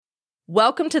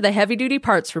Welcome to the Heavy Duty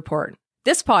Parts Report.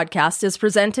 This podcast is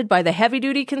presented by the Heavy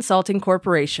Duty Consulting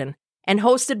Corporation and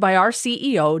hosted by our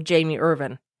CEO, Jamie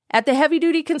Irvin. At the Heavy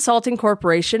Duty Consulting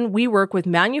Corporation, we work with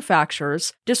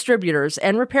manufacturers, distributors,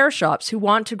 and repair shops who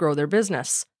want to grow their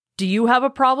business. Do you have a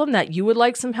problem that you would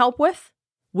like some help with?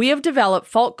 We have developed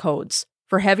fault codes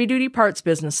for heavy-duty parts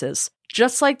businesses,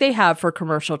 just like they have for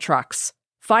commercial trucks.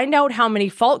 Find out how many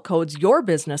fault codes your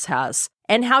business has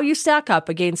and how you stack up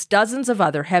against dozens of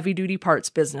other heavy-duty parts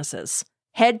businesses.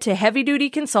 Head to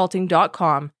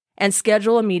heavydutyconsulting.com and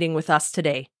schedule a meeting with us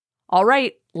today. All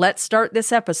right, let's start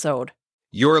this episode.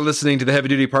 You're listening to the Heavy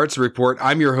Duty Parts Report.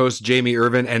 I'm your host, Jamie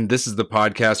Irvin, and this is the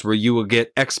podcast where you will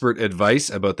get expert advice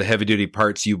about the heavy-duty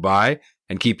parts you buy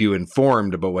and keep you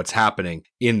informed about what's happening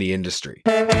in the industry.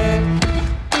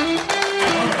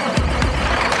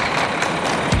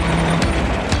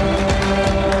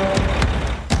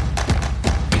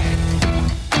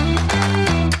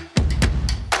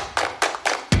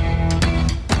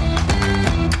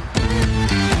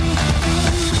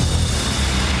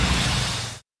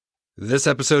 This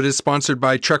episode is sponsored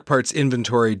by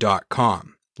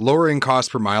TruckPartsInventory.com. Lowering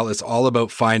cost per mile is all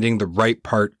about finding the right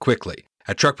part quickly.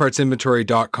 At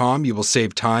TruckPartsInventory.com, you will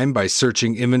save time by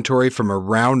searching inventory from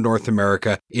around North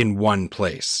America in one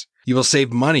place. You will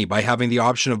save money by having the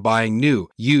option of buying new,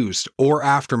 used, or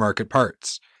aftermarket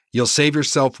parts. You'll save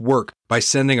yourself work by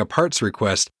sending a parts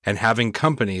request and having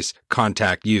companies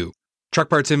contact you.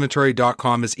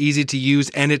 TruckPartsInventory.com is easy to use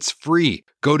and it's free.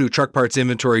 Go to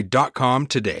TruckPartsInventory.com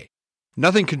today.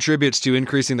 Nothing contributes to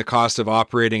increasing the cost of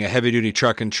operating a heavy-duty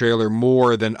truck and trailer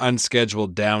more than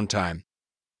unscheduled downtime.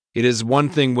 It is one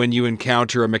thing when you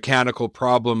encounter a mechanical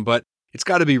problem, but it's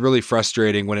got to be really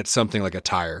frustrating when it's something like a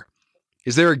tire.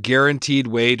 Is there a guaranteed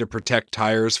way to protect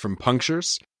tires from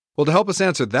punctures? Well, to help us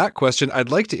answer that question, I'd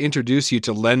like to introduce you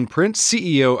to Len Prince,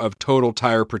 CEO of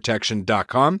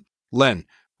TotalTireProtection.com. Len,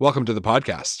 welcome to the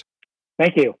podcast.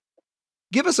 Thank you.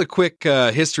 Give us a quick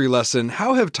history lesson.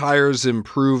 How have tires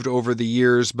improved over the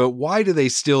years, but why do they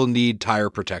still need tire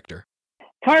protector?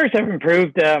 Tires have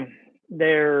improved.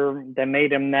 They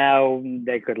made them now.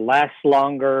 They could last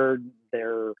longer.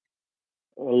 They're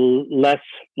less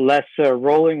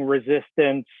rolling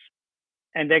resistance,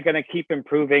 and they're going to keep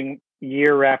improving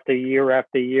year after year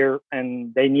after year.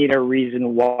 And they need a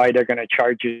reason why they're going to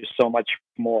charge you so much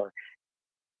more,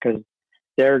 because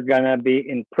they're going to be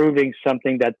improving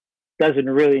something that doesn't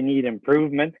really need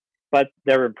improvement, but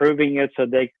they're improving it so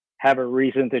they have a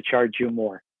reason to charge you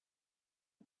more.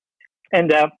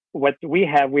 And what we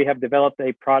have developed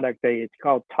a product. It's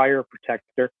called Tire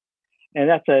Protector, and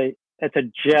that's a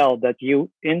gel that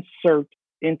you insert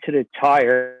into the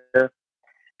tire,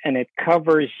 and it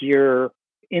covers your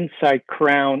inside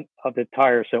crown of the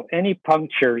tire. So any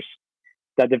punctures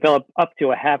that develop up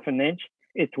to a half an inch,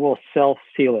 it will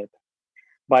self-seal it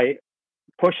by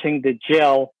pushing the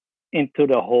gel into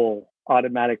the hole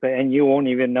automatically, and you won't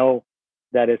even know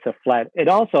that it's a flat. It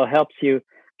also helps you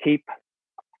keep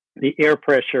the air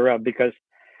pressure up, because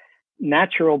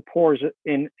natural pores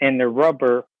in the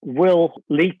rubber will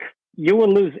leak. You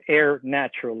will lose air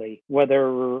naturally,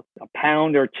 whether a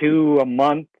pound or two a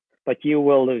month, but you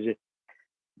will lose it.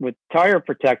 With Tire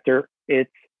Protector, it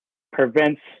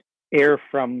prevents air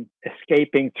from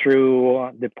escaping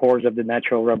through the pores of the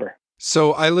natural rubber.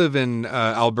 So I live in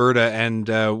Alberta, and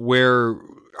where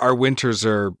our winters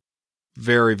are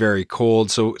very, very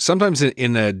cold. So sometimes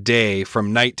in a day,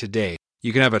 from night to day,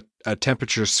 you can have a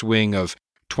temperature swing of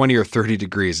 20 or 30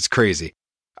 degrees. It's crazy.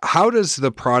 How does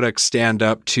the product stand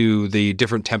up to the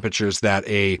different temperatures that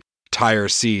a tire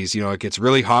sees? You know, it gets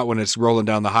really hot when it's rolling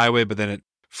down the highway, but then it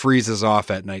freezes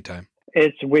off at nighttime.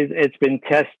 It's been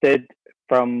tested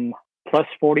from plus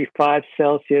 45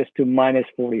 Celsius to minus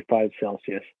 45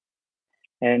 Celsius.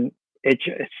 And it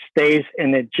stays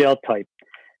in the gel type.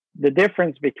 The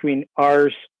difference between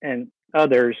ours and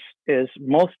others is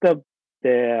most of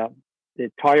the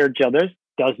tire gel, there's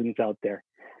dozens out there.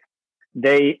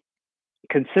 They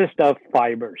consist of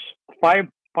fibers.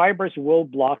 Fibers will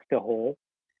block the hole,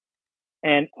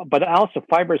 but also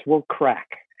fibers will crack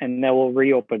and they will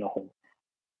reopen the hole.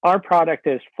 Our product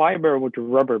is fiber with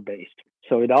rubber based,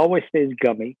 so it always stays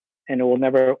gummy and it will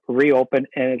never reopen,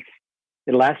 and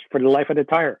it lasts for the life of the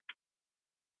tire.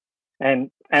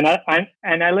 And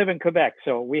I live in Quebec,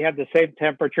 so we have the same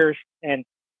temperatures, and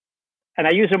I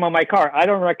use them on my car. I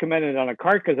don't recommend it on a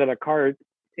car, because on a car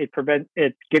it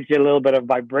gives you a little bit of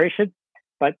vibration,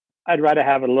 but I'd rather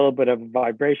have a little bit of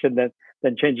vibration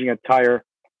than changing a tire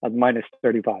at minus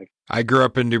 35. I grew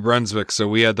up in New Brunswick, so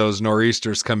we had those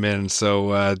nor'easters come in.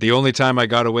 So the only time I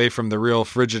got away from the real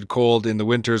frigid cold in the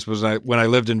winters was when I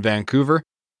lived in Vancouver.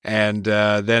 And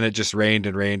then it just rained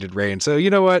and rained and rained. So you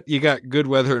know what? You got good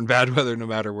weather and bad weather no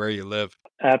matter where you live.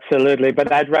 Absolutely,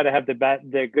 but I'd rather have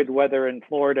the good weather in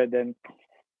Florida than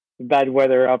bad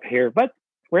weather up here. But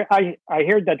I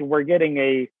heard that we're getting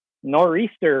a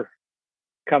nor'easter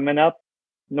coming up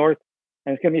north,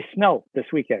 and it's going to be snow this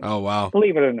weekend. Oh, wow.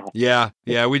 Believe it or not. Yeah.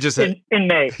 We just had, in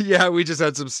May. Yeah, we just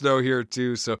had some snow here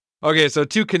too. So, okay. So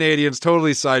 2 Canadians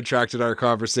totally sidetracked in our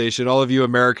conversation. All of you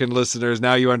American listeners,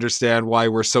 now you understand why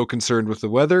we're so concerned with the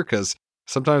weather, because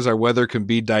sometimes our weather can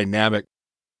be dynamic.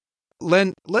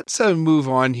 Len, let's move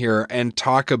on here and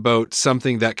talk about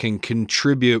something that can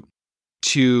contribute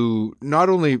to not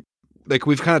only, like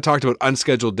we've kind of talked about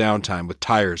unscheduled downtime with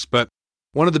tires, but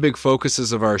one of the big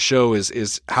focuses of our show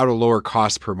is how to lower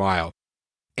cost per mile.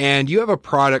 And you have a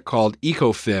product called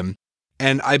EcoFin,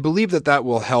 and I believe that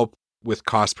will help with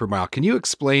cost per mile. Can you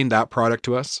explain that product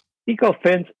to us?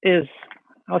 EcoFin is,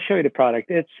 I'll show you the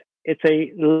product. It's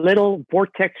a little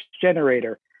vortex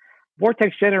generator.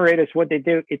 Vortex generators, what they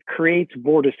do, it creates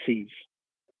vortices.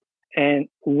 And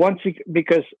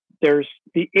because there's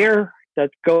the air that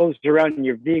goes around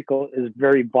your vehicle is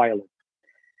very violent.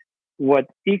 What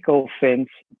EcoFin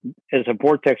is a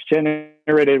vortex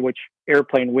generator, which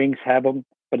airplane wings have them,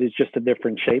 but it's just a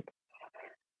different shape.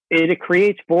 It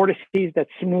creates vortices that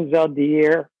smooths out the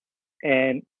air,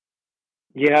 and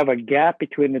you have a gap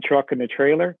between the truck and the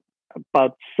trailer.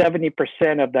 About 70%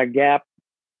 of that gap,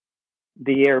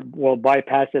 the air will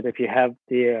bypass it if you have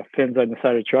the fins on the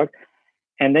side of the truck.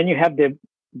 And then you have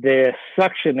the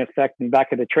suction effect in the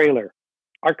back of the trailer.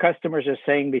 Our customers are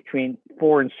saying between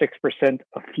 4 and 6%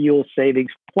 of fuel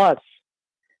savings. Plus,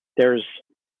 there's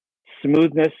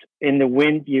smoothness in the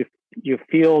wind. You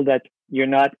feel that you're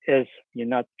not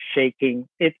shaking.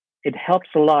 It helps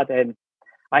a lot, and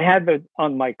I have it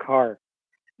on my car.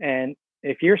 And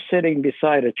if you're sitting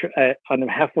beside on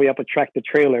halfway up a tractor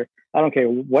trailer, I don't care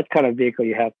what kind of vehicle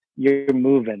you have, you're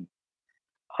moving.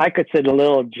 I could sit a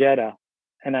little Jetta,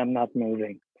 and I'm not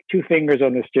moving. 2 fingers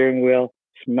on the steering wheel.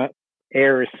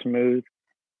 Air is smooth.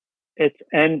 It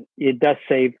does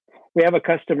save. We have a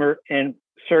customer in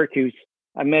Syracuse.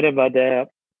 I met him at the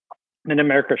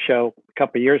Mid-America show a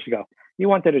couple of years ago. He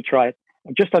wanted to try it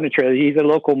just on the trailer. He's a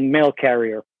local mail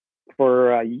carrier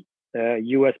for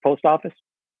U.S. Post Office.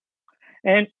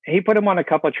 And he put him on a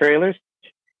couple of trailers.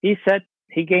 He said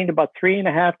he gained about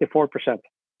 3.5% to 4%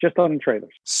 just on the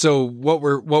trailers. So what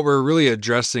we're really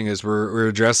addressing is we're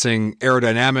addressing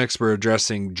aerodynamics, we're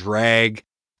addressing drag.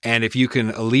 And if you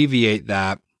can alleviate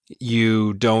that,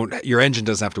 your engine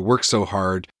doesn't have to work so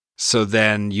hard. So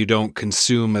then you don't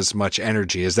consume as much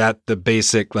energy. Is that the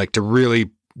basic, like to really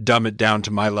dumb it down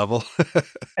to my level?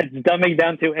 It's dumbing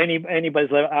down to anybody's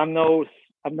level.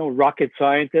 I'm no rocket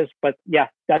scientist, but yeah,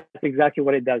 that's exactly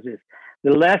what it does. Is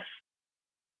the less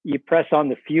you press on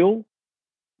the fuel,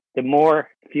 the more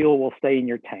fuel will stay in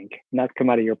your tank, not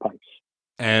come out of your pipes.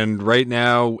 And right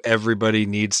now, everybody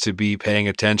needs to be paying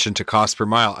attention to cost per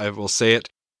mile. I will say it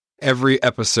every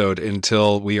episode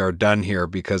until we are done here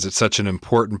because it's such an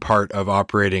important part of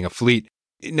operating a fleet.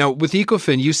 Now, with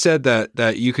EcoFin, you said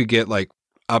that you could get like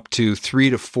up to 3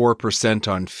 to 4%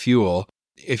 on fuel.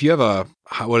 If you have a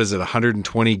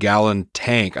 120 gallon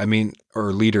tank,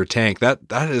 or liter tank,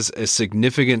 that is a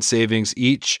significant savings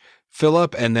each fill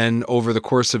up. And then over the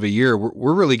course of a year,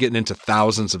 we're really getting into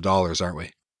thousands of dollars, aren't we?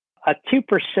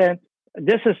 2%,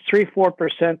 this is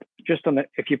 3-4% just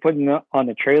if you put it on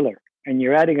the trailer, and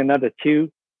you're adding another 2%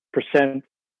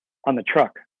 on the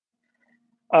truck.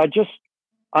 Just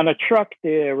on a truck,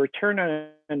 the return on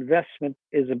investment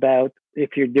is about,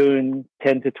 if you're doing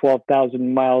 10 to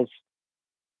 12,000 miles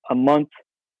a month,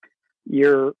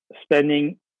 you're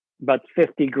spending about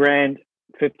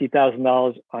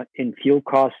 $50,000 in fuel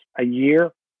costs a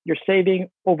year. You're saving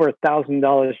over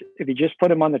 $1,000 if you just put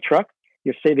them on the truck.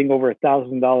 You're saving over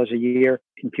 $1,000 a year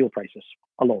in fuel prices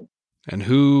alone. And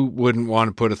who wouldn't want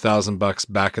to put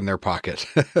 $1,000 back in their pocket?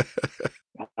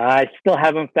 I still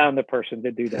haven't found the person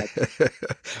to do that.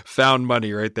 Found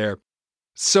money right there.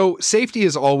 So safety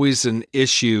is always an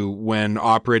issue when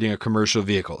operating a commercial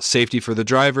vehicle. Safety for the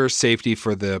driver, safety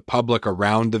for the public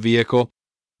around the vehicle.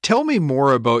 Tell me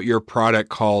more about your product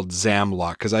called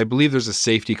ZamLock, because I believe there's a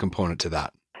safety component to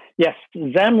that. Yes,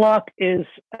 ZamLock is...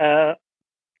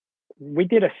 we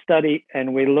did a study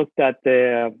and we looked at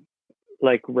the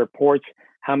reports,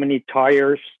 how many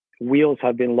tires, wheels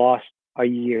have been lost a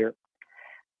year.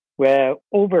 Where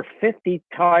over 50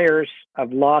 tires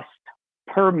have lost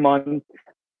per month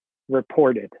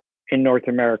reported in North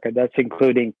America. That's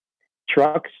including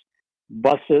trucks,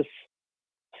 buses,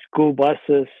 school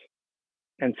buses,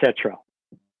 etc.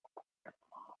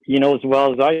 You know as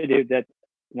well as I do that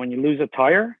when you lose a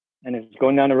tire and it's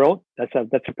going down the road, that's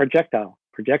a projectile.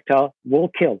 Projectile will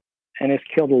kill, and it's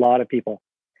killed a lot of people.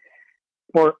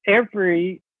 For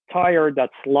every tire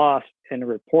that's lost and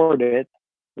reported,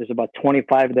 there's about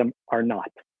 25 of them are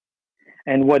not.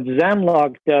 And what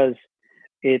Zamlock does,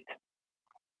 it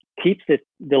keeps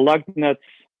the lug nuts.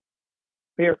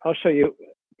 Here, I'll show you.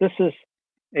 This is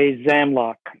a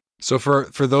Zamlock. So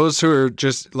for those who are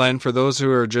just, Len, for those who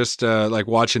are just like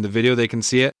watching the video, they can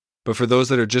see it. But for those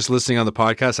that are just listening on the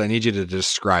podcast, I need you to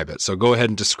describe it. So go ahead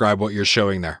and describe what you're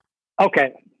showing there.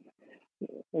 Okay.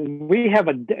 We have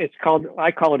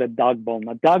I call it a dog bone.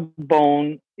 A dog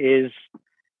bone is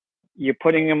you're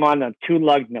putting them on two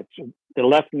lug nuts. The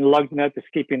left lug nut is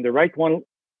keeping the right one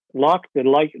locked. The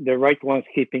right one is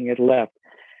keeping it left.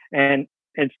 And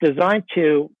it's designed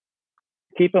to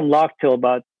keep them locked till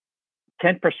about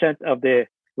 10% of the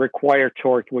required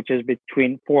torque, which is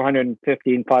between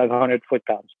 450 and 500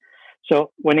 foot-pounds.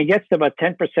 So when it gets to about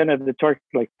 10% of the torque,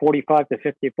 like 45 to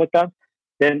 50 foot-pounds,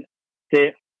 then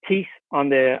the teeth on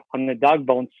the dog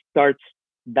bone starts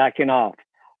backing off.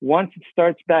 Once it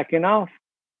starts backing off,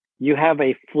 you have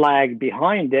a flag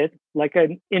behind it, like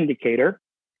an indicator,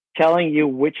 telling you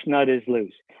which nut is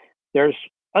loose. There's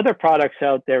other products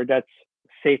out there that's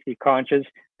safety conscious.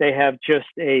 They have just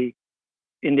a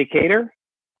indicator,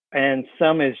 and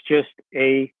some is just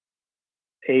a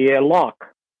lock.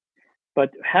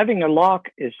 But having a lock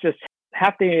is just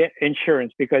half the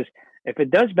insurance, because if it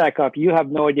does back up, you have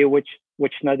no idea which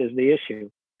nut is the issue.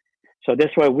 So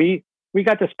this way, we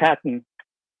got this patent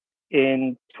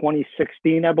in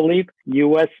 2016, I believe,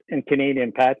 U.S. and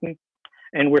Canadian patent,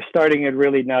 and we're starting it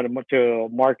really now to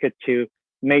market to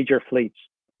major fleets.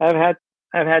 I've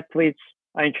had fleets.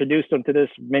 I introduced them to this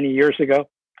many years ago,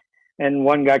 and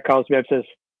one guy calls me up and says,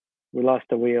 "We lost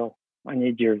the wheel. I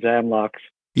need your Zamlocks."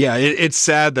 Yeah, it's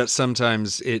sad that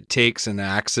sometimes it takes an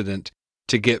accident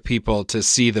to get people to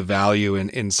see the value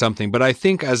in something. But I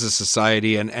think as a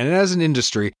society and as an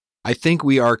industry, I think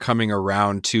we are coming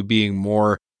around to being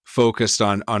more focused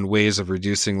on ways of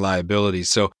reducing liability.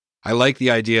 So I like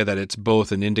the idea that it's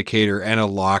both an indicator and a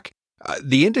lock.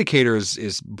 The indicator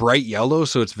is bright yellow,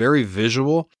 so it's very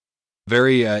visual,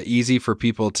 very easy for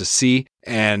people to see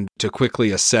and to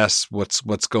quickly assess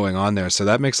what's going on there. So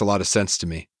that makes a lot of sense to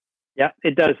me. Yeah,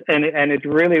 it does, and it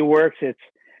really works.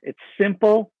 It's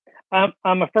simple.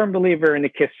 I'm a firm believer in the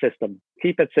KISS system.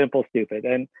 Keep it simple, stupid.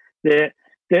 And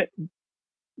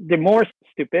the more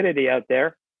stupidity out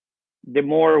there, the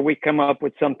more we come up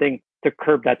with something to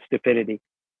curb that stupidity.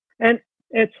 And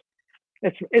it's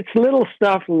little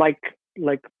stuff like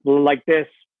this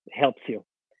helps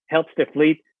the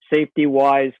fleet safety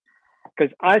wise.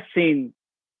 Because I've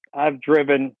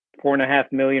driven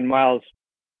 4.5 million miles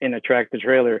in a tractor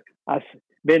trailer. I've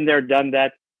been there, done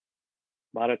that.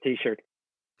 Bought a t-shirt.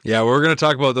 Yeah, we're going to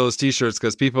talk about those t-shirts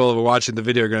because people who are watching the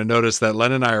video are going to notice that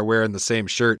Len and I are wearing the same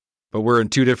shirt, but we're in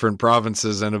two different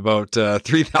provinces and about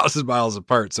 3,000 miles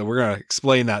apart. So we're going to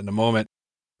explain that in a moment.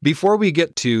 Before we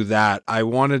get to that, I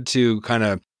wanted to kind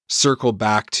of circle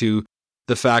back to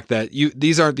the fact that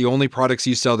these aren't the only products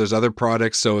you sell. There's other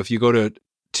products. So if you go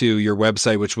to your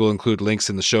website, which will include links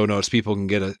in the show notes, people can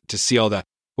get to see all that.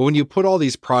 But when you put all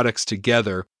these products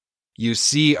together, you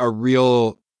see a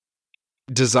real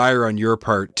desire on your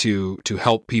part to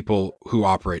help people who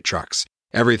operate trucks.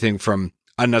 Everything from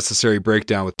unnecessary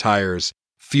breakdown with tires,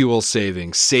 fuel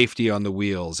saving, safety on the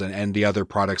wheels, and the other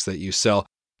products that you sell.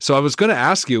 So I was going to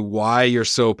ask you why you're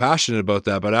so passionate about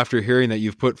that, but after hearing that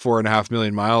you've put 4.5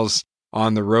 million miles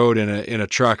on the road in a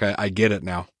truck, I get it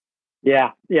now.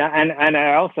 Yeah, and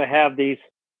I also have these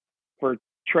for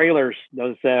trailers,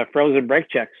 those frozen brake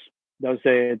checks. Those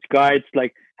it's guides,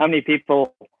 like how many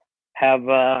people have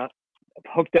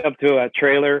hooked up to a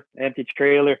trailer, empty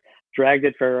trailer, dragged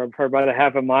it for about a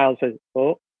half a mile, says,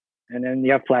 oh, and then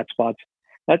you have flat spots.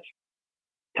 That's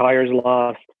tires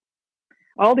lost.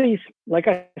 All these, like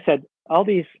I said, all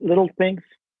these little things,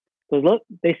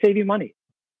 they save you money.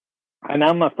 And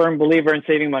I'm a firm believer in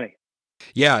saving money.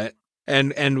 Yeah.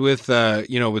 And with,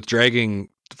 with dragging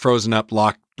frozen up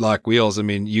lock wheels, I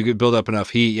mean, you could build up enough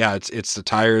heat. Yeah. It's the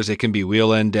tires. It can be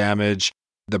wheel end damage,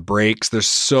 the brakes. There's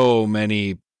so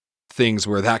many things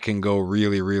where that can go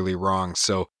really, really wrong.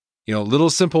 So, little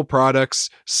simple products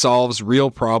solves real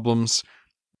problems.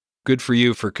 Good for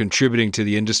you for contributing to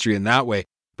the industry in that way.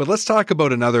 But let's talk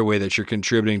about another way that you're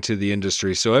contributing to the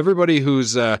industry. So everybody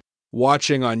who's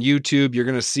watching on YouTube, you're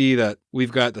going to see that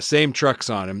we've got the same trucks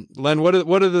on them. Len, what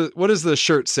does the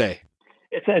shirt say?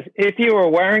 It says, if you are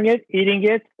wearing it, eating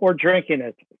it, or drinking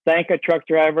it, thank a truck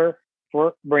driver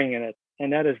for bringing it.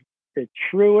 And that is the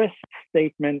truest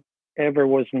statement ever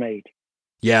was made.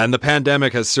 Yeah, and the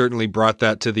pandemic has certainly brought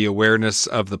that to the awareness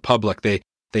of the public. They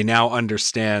now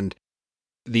understand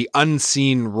the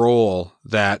unseen role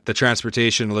that the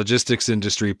transportation logistics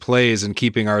industry plays in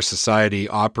keeping our society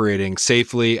operating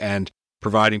safely and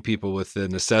providing people with the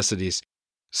necessities.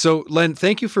 So, Len,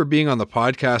 thank you for being on the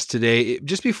podcast today.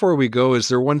 Just before we go, is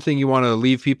there one thing you want to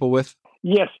leave people with?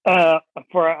 Yes,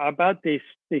 for about these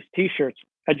T-shirts,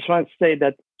 I just want to say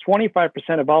that 25%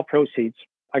 of all proceeds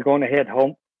are going to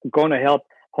help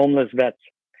homeless vets.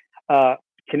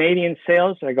 Canadian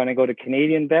sales are going to go to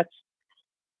Canadian vets.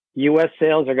 U.S.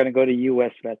 sales are going to go to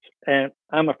U.S. vets. And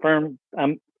I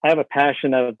have a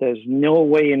passion of there's no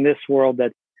way in this world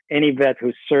that any vet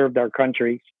who served our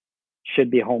country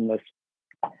should be homeless.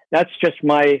 That's just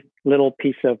my little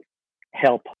piece of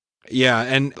help. Yeah,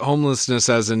 and homelessness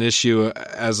as an issue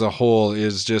as a whole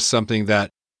is just something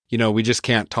that, we just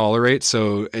can't tolerate.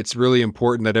 So it's really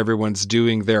important that everyone's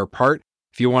doing their part.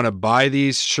 If you want to buy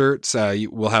these shirts,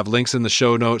 we'll have links in the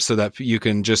show notes so that you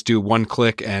can just do one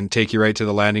click and take you right to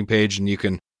the landing page and you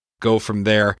can go from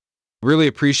there. Really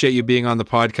appreciate you being on the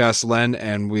podcast, Len,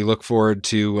 and we look forward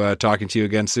to talking to you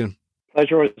again soon.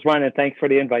 Pleasure was mine, and thanks for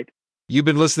the invite. You've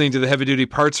been listening to the Heavy Duty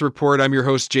Parts Report. I'm your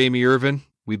host, Jamie Irvin.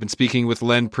 We've been speaking with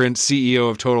Len Prince, CEO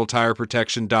of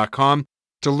TotalTireProtection.com.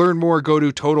 To learn more, go to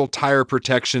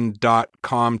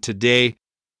TotalTireProtection.com today.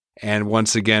 And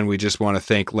once again, we just want to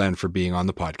thank Len for being on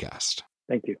the podcast.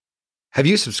 Thank you. Have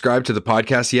you subscribed to the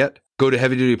podcast yet? Go to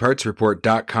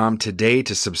HeavyDutyPartsReport.com today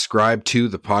to subscribe to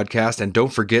the podcast. And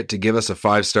don't forget to give us a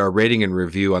 5-star rating and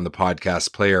review on the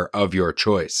podcast player of your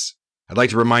choice. I'd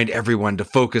like to remind everyone to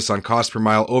focus on cost per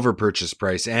mile over purchase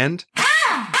price and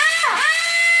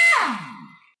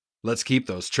let's keep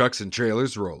those trucks and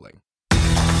trailers rolling.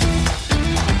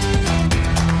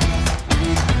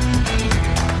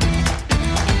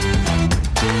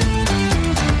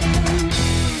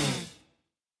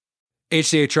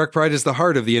 HDA Truck Pride is the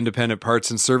heart of the independent parts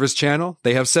and service channel.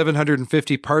 They have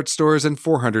 750 parts stores and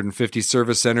 450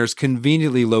 service centers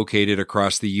conveniently located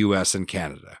across the U.S. and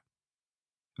Canada.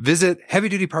 Visit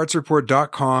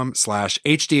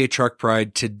HeavyDutyPartsReport.com/HDA Truck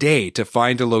Pride today to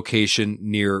find a location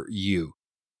near you.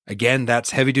 Again,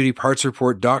 that's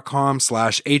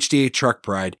HeavyDutyPartsReport.com/HDA Truck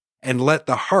Pride and let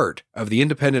the heart of the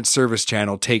independent service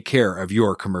channel take care of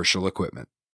your commercial equipment.